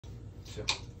So,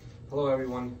 hello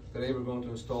everyone, today we're going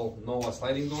to install Nova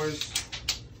sliding doors.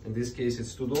 In this case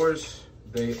it's two doors.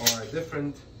 They are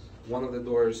different. One of the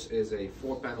doors is a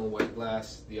 4-panel white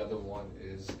glass, the other one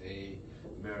is a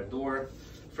mirror door.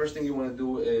 First thing you want to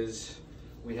do is,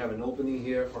 we have an opening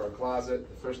here for our closet.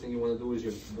 The first thing you want to do is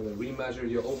you're going to remeasure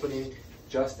your opening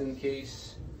just in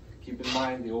case. Keep in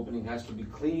mind the opening has to be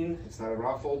clean, it's not a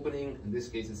rough opening. In this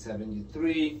case it's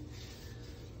 73.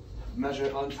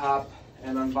 Measure on top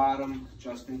and on bottom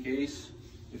just in case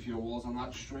if your walls are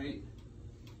not straight.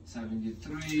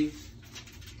 73,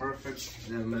 perfect.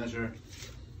 And then measure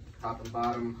top and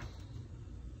bottom.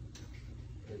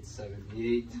 It's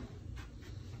 78.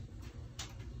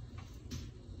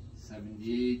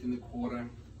 78 and a quarter.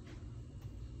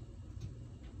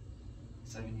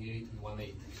 78 and 1/8.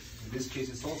 In this case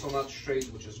it's also not straight,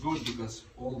 which is good because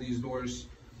all these doors,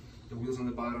 the wheels on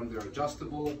the bottom, they're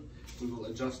adjustable. We will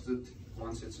adjust it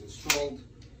once it's installed.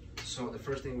 So the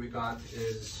first thing we got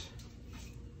is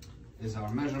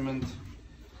our measurement.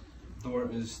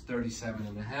 Door is 37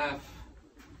 and a half.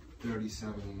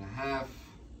 37 and a half.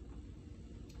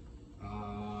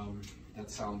 That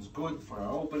sounds good for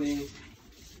our opening.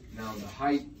 Now the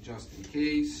height, just in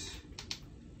case.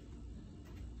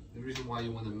 The reason why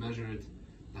you want to measure it,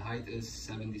 the height is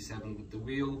 77 with the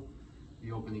wheel.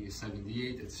 The opening is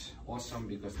 78. It's awesome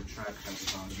because the track has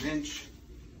about 1 inch.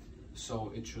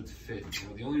 So it should fit.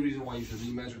 Now, the only reason why you should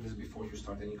remeasure this before you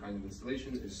start any kind of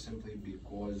installation is simply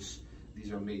because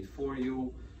these are made for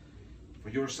you, for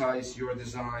your size, your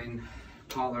design,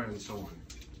 color, and so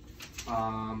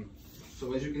on.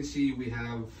 So as you can see, we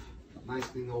have a nice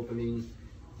clean opening.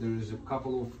 There's a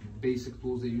couple of basic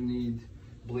tools that you need: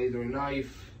 blade or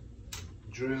knife,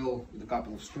 drill with a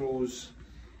couple of screws,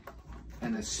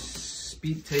 and a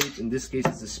speed tape. In this case,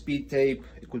 it's a speed tape.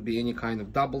 It could be any kind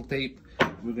of double tape.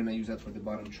 We're gonna use that for the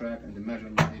bottom track, and the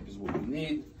measuring tape is what we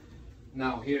need.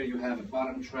 Now here you have a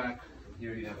bottom track,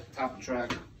 here you have a top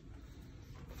track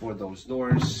for those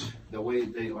doors. The way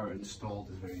they are installed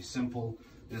is very simple.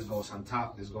 This goes on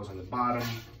top, this goes on the bottom.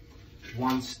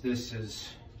 Once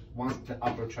the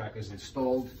upper track is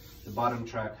installed, the bottom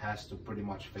track has to pretty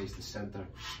much face the center.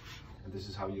 And this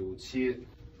is how you would see it.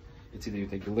 It's either you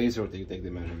take the laser or you take the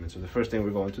measurement. So the first thing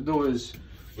we're going to do is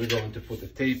we're going to put the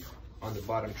tape on the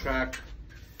bottom track.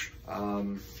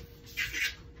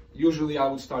 Usually I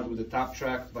would start with the top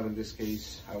track, but in this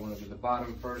case I want to do the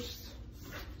bottom first.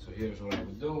 So here's what I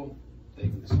would do.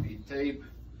 Take the speed tape.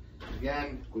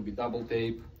 Again, it could be double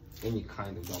tape, any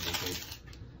kind of double tape.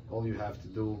 All you have to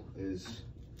do is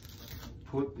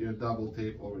put your double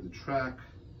tape over the track.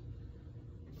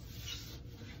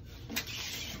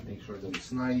 Make sure that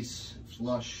it's nice,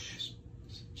 flush.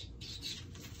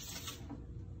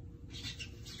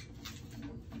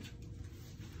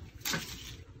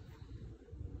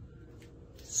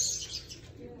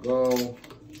 Go,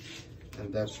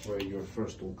 and that's where your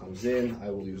first tool comes in. I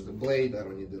will use the blade, I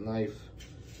don't need the knife.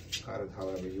 Cut it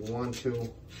however you want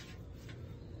to.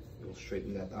 We'll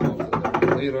straighten that out a little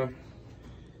bit later.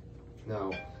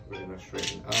 Now we're gonna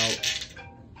straighten out.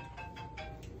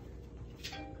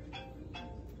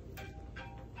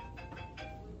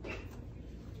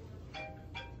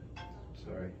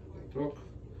 Sorry, that took.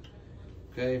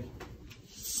 Okay,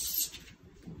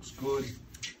 looks good.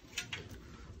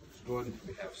 Good.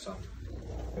 We have some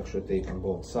extra tape on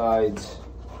both sides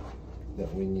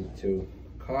that we need to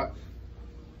cut.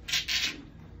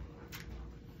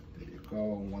 There you go,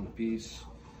 one piece.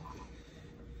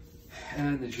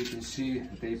 And as you can see,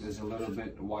 the tape is a little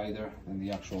bit wider than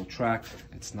the actual track.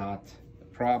 It's not a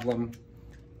problem.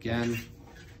 Again,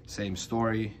 same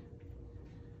story.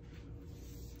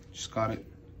 Just cut it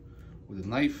with a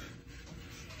knife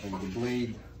or with a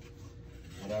blade,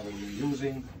 whatever you're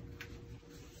using.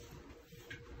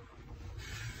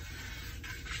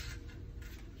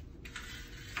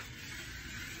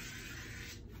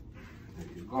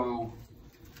 Go.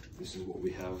 This is what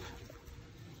we have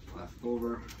left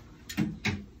over.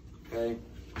 Okay.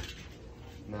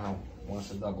 Now, once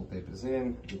the double tape is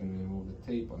in, we're going to remove the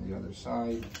tape on the other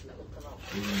side.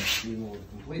 We're going to remove it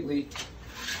completely.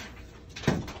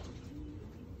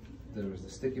 There is the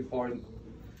sticky part,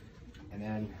 and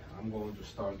then I'm going to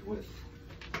start with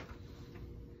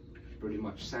pretty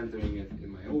much centering it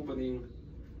in my opening.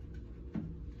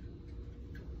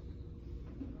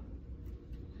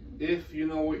 If you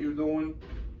know what you're doing,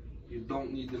 you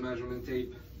don't need the measurement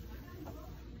tape,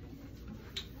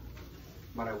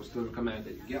 but I would still recommend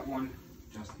that you get one,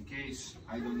 just in case.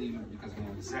 I don't need it because I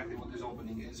know exactly what this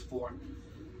opening is for.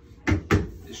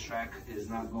 This track is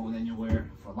not going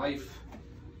anywhere for life,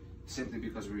 simply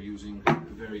because we're using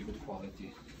very good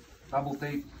quality double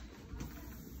tape.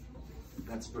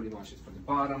 that's pretty much it for the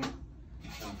bottom.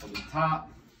 Now for the top,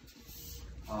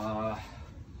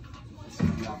 this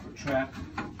is the upper track.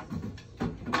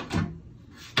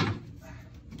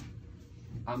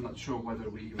 I'm not sure whether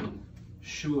we even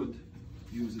should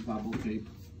use a double tape.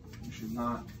 We should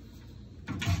not.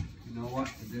 You know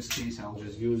what? In this case, I'll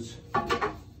just use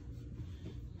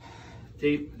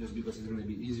tape just because it's going to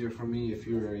be easier for me. If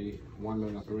you're a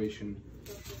one-man operation,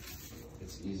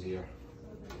 it's easier.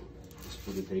 Just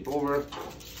put the tape over.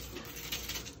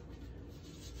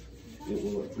 It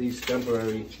will at least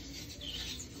temporarily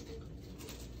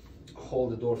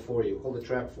hold the door for you, hold the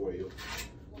track for you.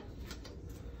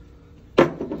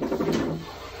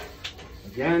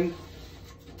 Again,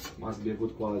 must be a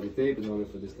good quality tape in order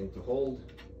for this thing to hold.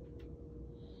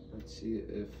 Let's see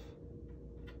if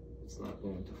it's not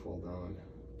going to fall down.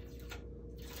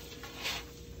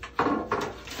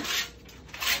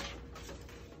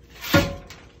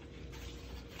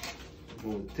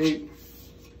 Remove the tape.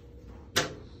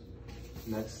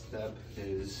 Next step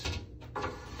is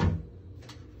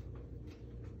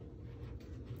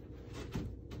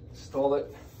install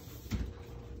it.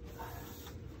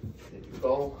 There you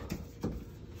go.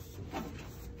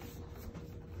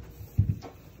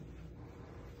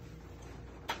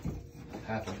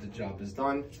 Half of the job is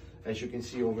done. As you can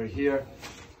see over here,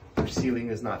 the ceiling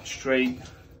is not straight.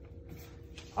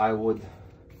 I would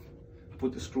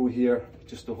put the screw here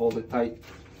just to hold it tight.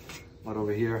 But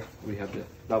over here, we have the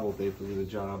double tape to do the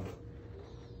job.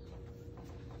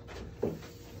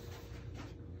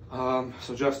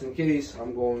 So just in case,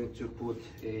 I'm going to put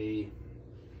a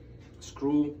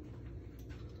screw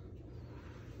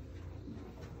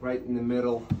right in the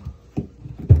middle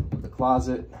of the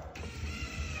closet.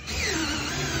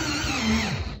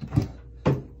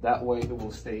 That way it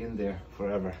will stay in there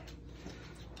forever.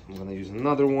 I'm gonna use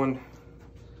another one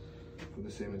for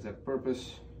the same exact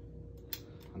purpose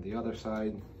on the other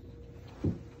side.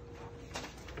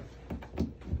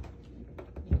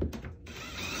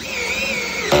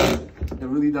 It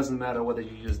really doesn't matter whether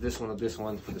you use this one or this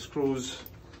one for the screws.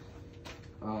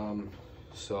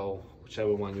 So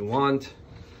whichever one you want.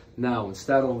 Now,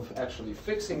 instead of actually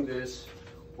fixing this,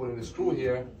 putting the screw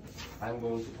here, I'm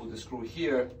going to put the screw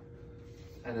here,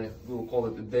 and then we'll call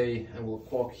it a day, and we'll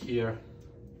caulk here.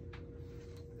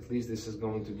 At least this is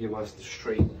going to give us the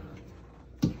straight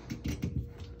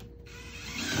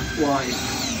line.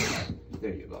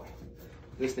 There you go.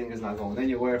 This thing is not going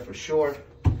anywhere for sure.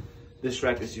 This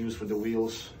rack is used for the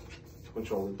wheels to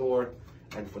control the door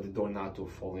and for the door not to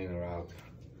fall in or out.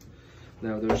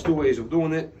 Now, there's two ways of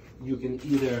doing it. You can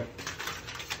either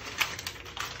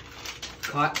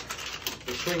cut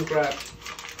the shrink wrap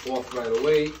off right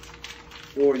away,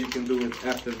 or you can do it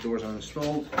after the doors are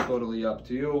installed. Totally up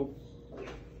to you.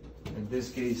 In this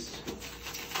case,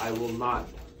 I will not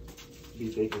be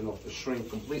taking off the shrink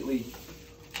completely.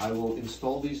 I will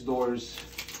install these doors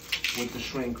with the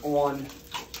shrink on,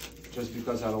 just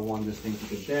because I don't want this thing to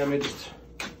get damaged,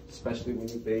 especially when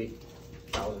you pay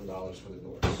 $1,000 for the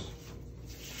doors.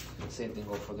 Same thing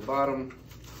goes for the bottom.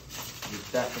 You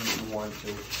definitely want to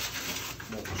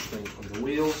move the shrink from the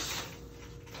wheels.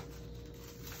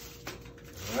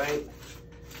 All right.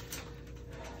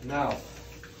 Now,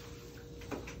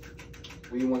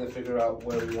 we want to figure out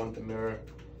where we want the mirror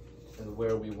and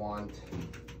where we want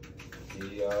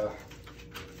the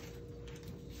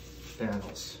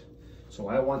panels. So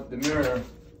I want the mirror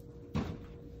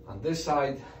on this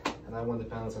side, and I want the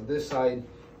panels on this side.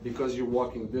 Because you're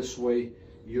walking this way,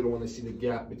 you don't want to see the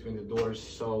gap between the doors.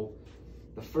 So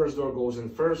the first door goes in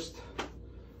first,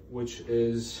 which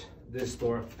is this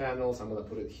door panels. I'm going to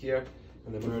put it here,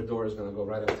 and the mirror door is going to go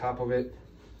right on top of it.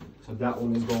 So that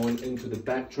one is going into the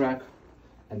back track,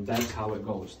 and that's how it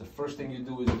goes. The first thing you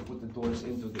do is you put the doors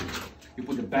into the, you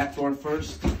put the back door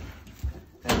first,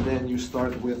 and then you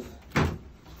start with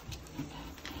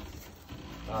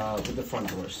the front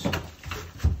doors.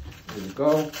 There you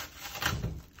go.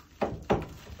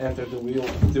 Enter the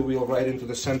wheel right into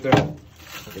the center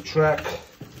of the track.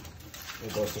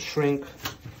 There goes the shrink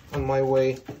on my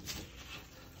way,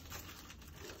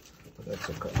 but that's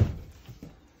okay.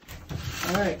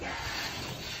 All right,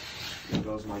 there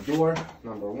goes my door,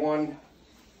 number one.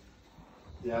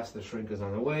 Yes, the shrink is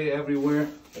on the way everywhere,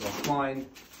 but that's fine.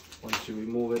 Once you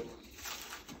remove it,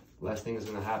 last thing is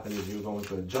going to happen is you're going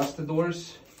to adjust the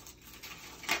doors,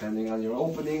 depending on your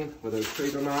opening, whether it's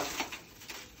straight or not.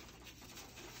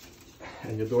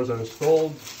 And your doors are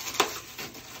installed.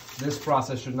 This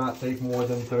process should not take more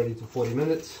than 30 to 40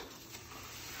 minutes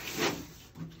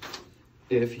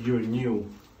if you're new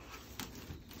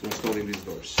to installing these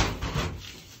doors.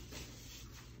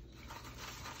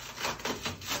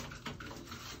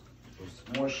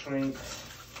 more shrink,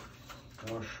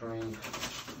 more shrink.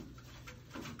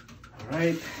 All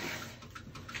right,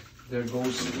 there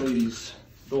goes ladies'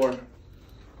 door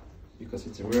because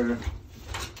it's a rear,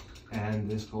 and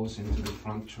this goes into the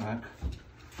front track.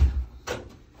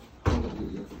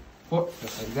 Foot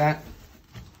just like that.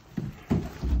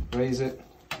 Raise it,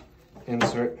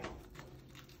 insert,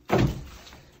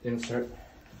 insert.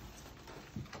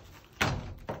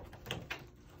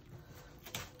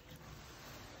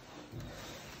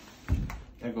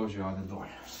 There goes your other door.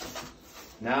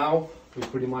 Now we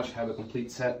pretty much have a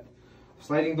complete set of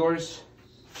sliding doors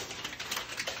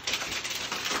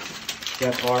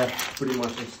that are pretty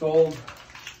much installed.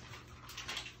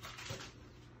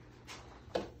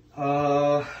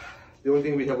 The only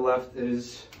thing we have left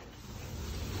is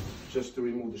just to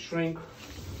remove the shrink,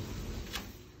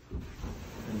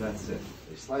 and that's it.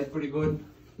 They slide pretty good.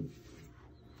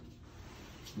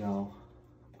 Now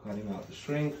cutting out the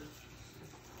shrink.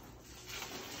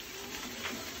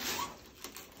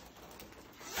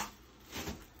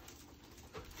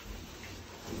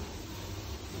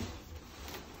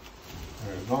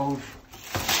 There it goes.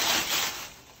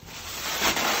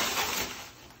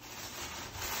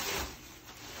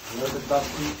 A little bit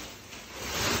dusty.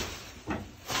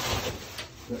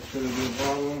 That shouldn't be a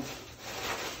problem.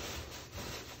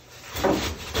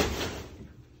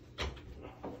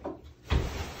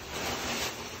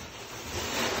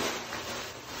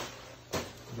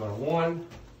 Door 1.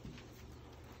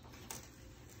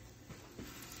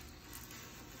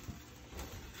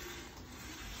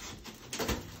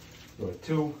 Door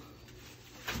 2.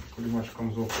 Pretty much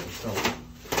comes off of itself.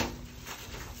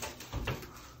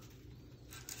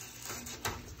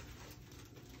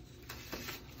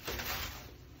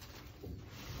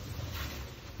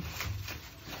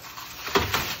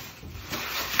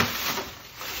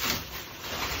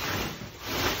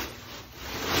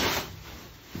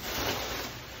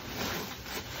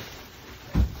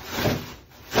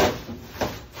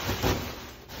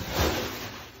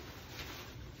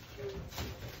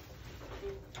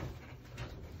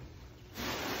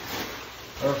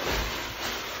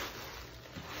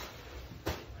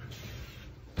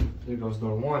 There goes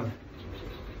door 1.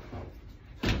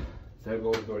 There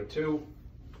goes door 2.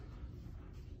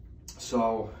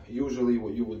 So usually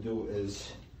what you would do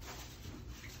is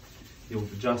you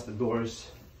would adjust the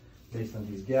doors based on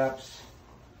these gaps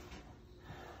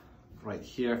right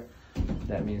here.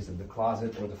 That means that the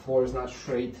closet or the floor is not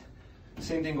straight.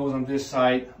 Same thing goes on this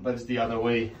side, but it's the other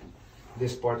way.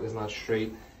 This part is not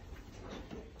straight.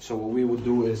 So what we would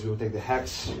do is we would take the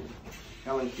hex,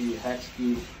 Allen key, hex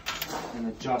key, and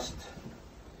adjust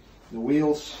the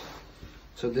wheels.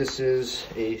 So this is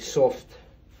a soft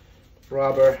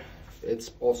rubber. It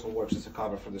also works as a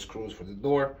cover for the screws for the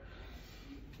door.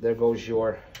 There goes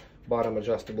your bottom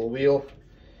adjustable wheel.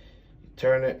 You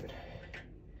turn it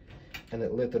and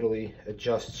it literally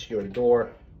adjusts your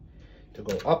door to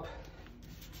go up.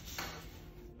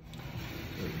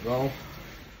 There you go.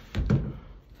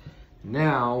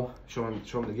 Now show them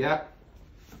the gap.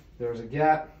 There's a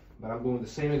gap, but I'm doing the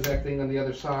same exact thing on the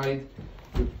other side.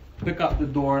 You pick up the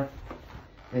door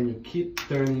and you keep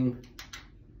turning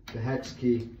the hex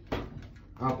key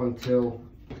up until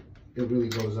it really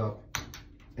goes up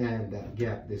and that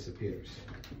gap disappears.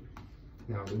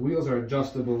 Now the wheels are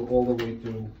adjustable all the way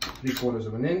to 3/4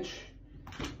 of an inch.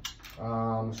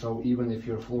 So even if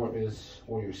your floor is,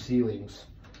 or your ceilings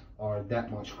are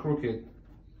that much crooked,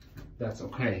 that's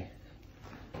okay.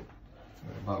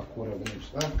 About 1/4 of an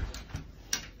inch left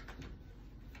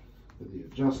with the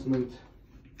adjustment.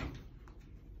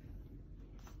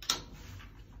 I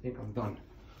think I'm done.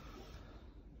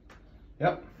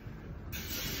 Yep.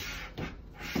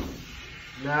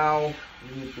 Now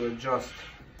we need to adjust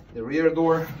the rear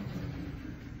door.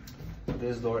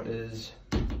 This door is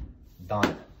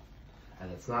done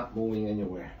and it's not moving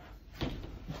anywhere.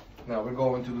 Now we're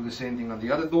going to do the same thing on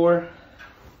the other door.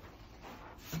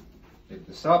 Pick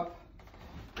this up,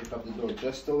 pick up the door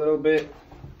just a little bit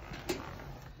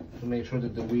to make sure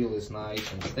that the wheel is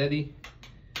nice and steady.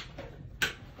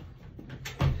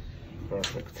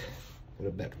 Perfect. Put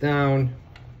it back down.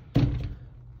 I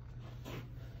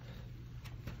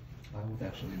would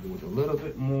actually do it a little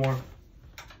bit more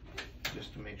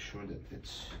just to make sure that it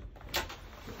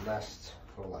lasts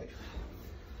for life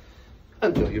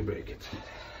until you break it.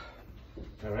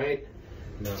 All right,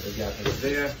 now the gap is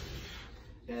there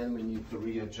and we need to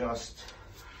readjust.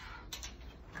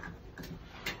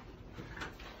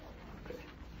 Okay,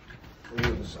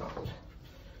 wheel is solid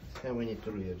and we need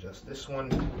to readjust this one.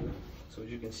 So as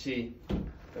you can see,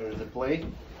 there is the plate.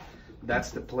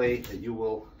 That's the plate that you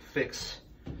will fix,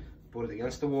 put it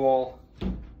against the wall,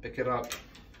 pick it up,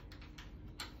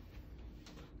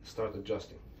 start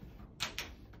adjusting.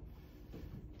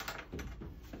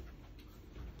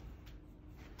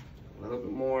 A little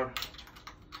bit more.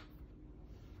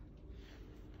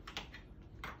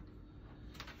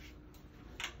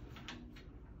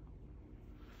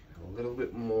 A little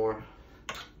bit more.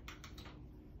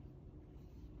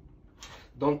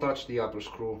 Don't touch the upper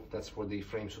screw, that's for the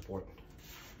frame support.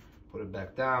 Put it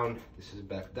back down, this is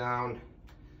back down.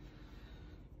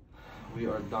 We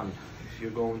are done. If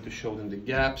you're going to show them the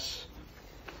gaps,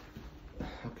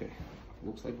 okay,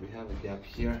 looks like we have a gap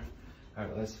here. All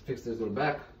right, let's fix this door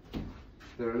back.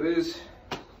 There it is,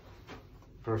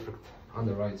 perfect on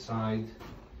the right side.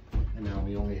 And now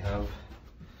we only have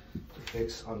to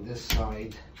fix on this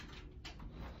side.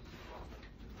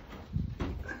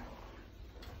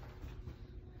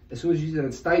 As soon as you see that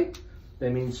it's tight,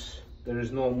 that means there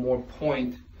is no more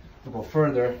point to go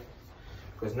further,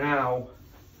 because now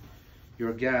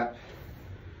your gap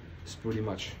is pretty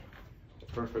much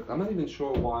perfect. I'm not even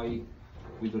sure why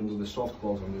we don't do the soft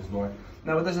close on this door.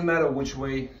 Now it doesn't matter which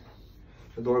way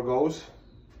the door goes,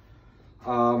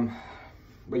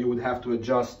 but you would have to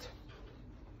adjust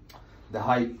the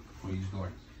height for each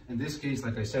door. In this case,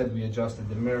 like I said, we adjusted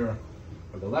the mirror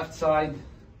for the left side,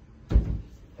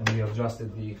 and we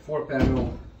adjusted the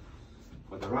 4-panel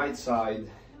for the right side,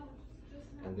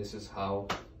 and this is how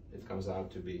it comes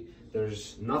out to be.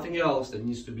 There's nothing else that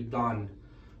needs to be done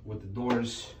with the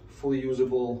doors. Fully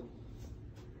usable,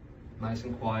 nice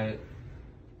and quiet.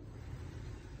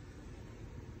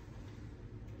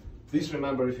 Please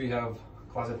remember, if you have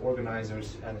closet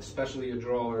organizers, and especially your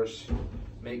drawers,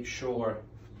 make sure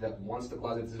that once the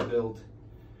closet is built,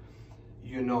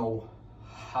 you know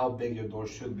how big your door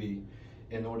should be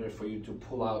in order for you to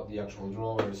pull out the actual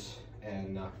drawers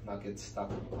and not get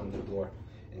stuck on the door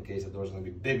in case the door is going to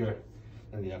be bigger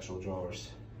than the actual drawers.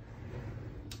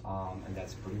 And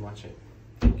that's pretty much it.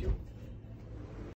 Thank you.